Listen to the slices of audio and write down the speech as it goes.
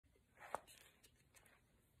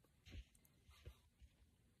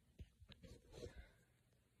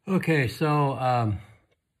Okay, so I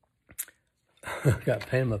got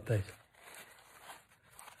paint on my face.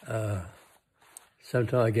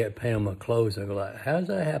 Sometimes I get paint on my clothes. I go like, how does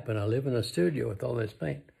that happen? I live in a studio with all this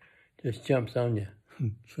paint. Just jumps on you.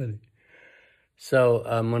 Funny. So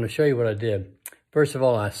I'm going to show you what I did. First of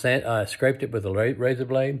all, I scraped it with a razor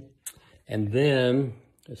blade. And then,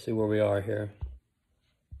 let's see where we are here.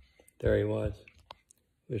 There he was.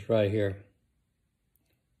 He was right here.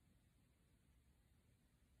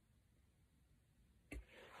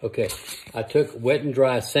 Okay, I took wet and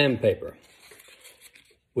dry sandpaper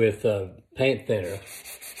with paint thinner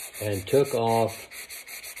and took off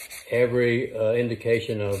every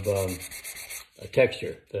indication of a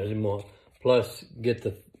texture that I didn't want. Plus,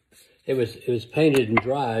 it was painted and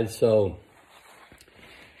dried, so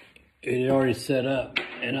it had already set up,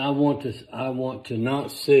 and I want to not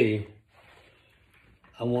see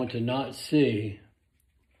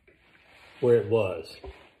where it was.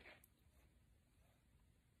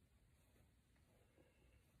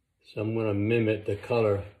 So I'm going to mimic the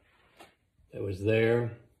color that was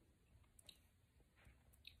there.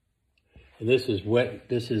 And this is wet.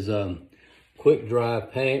 This is quick dry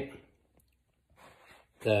paint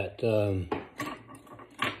that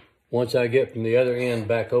once I get from the other end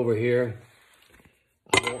back over here,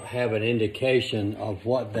 I won't have an indication of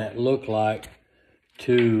what that looked like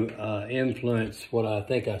to influence what I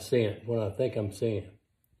think I'm seeing.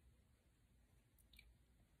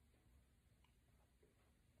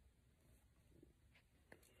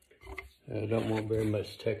 I don't want very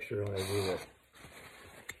much texture on it either.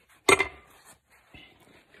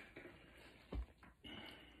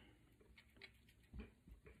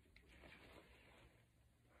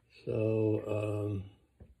 So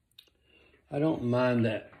I don't mind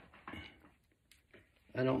that.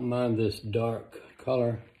 I don't mind this dark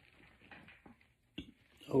color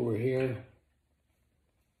over here.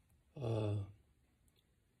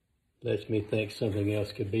 Lets me think something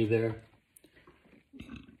else could be there.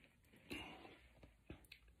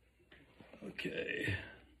 Okay.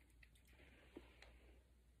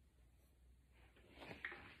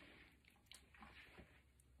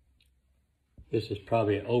 This is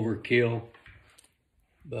probably an overkill,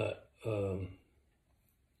 but I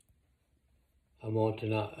want to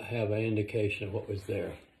not have an indication of what was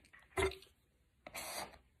there.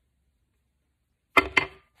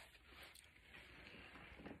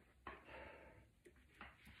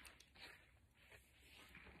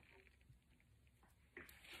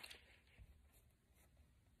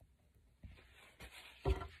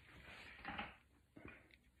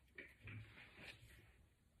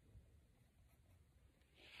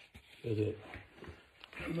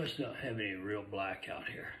 I must not have any real black out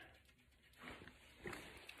here.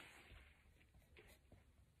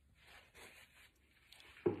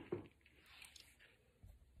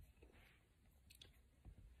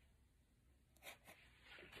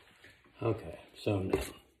 Okay, so now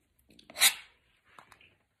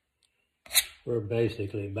we're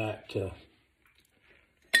basically back to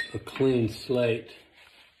a clean slate,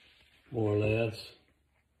 more or less.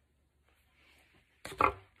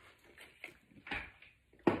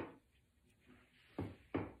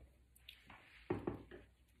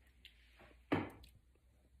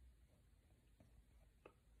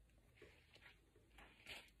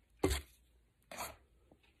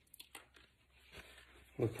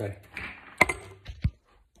 Okay.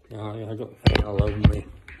 Now I got paint all over me.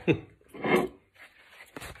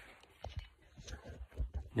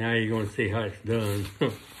 Now you're going to see how it's done.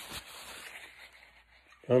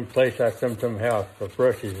 One place I sometimes have for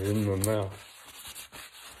brushes is in my mouth.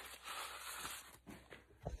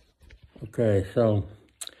 Okay, so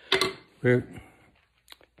very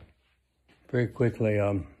quickly,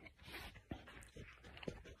 okay,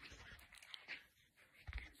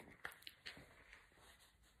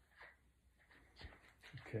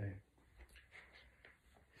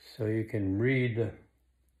 so you can read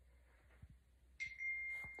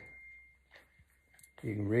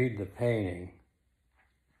the painting.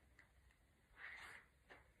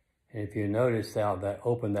 And if you notice how that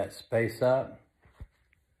opened that space up,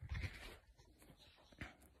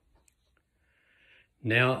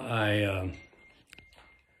 now I'm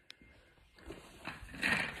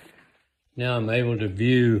able to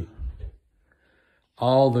view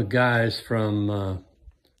all the guys from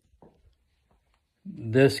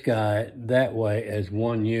this guy that way as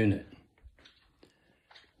one unit.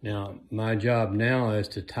 Now, my job now is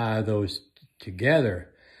to tie those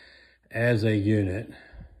together as a unit,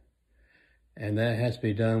 and that has to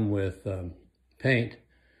be done with paint,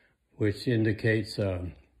 which indicates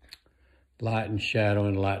light and shadow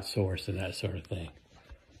and light source and that sort of thing.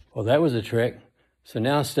 Well, that was a trick. So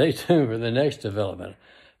now stay tuned for the next development.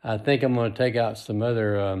 I think I'm going to take out some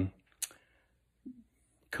other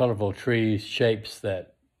colorful tree shapes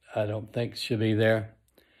that I don't think should be there.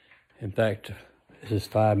 In fact, this is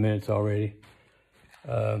 5 minutes already.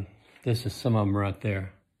 This is some of them right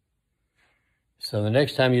there. So the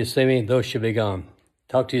next time you see me, those should be gone.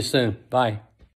 Talk to you soon. Bye.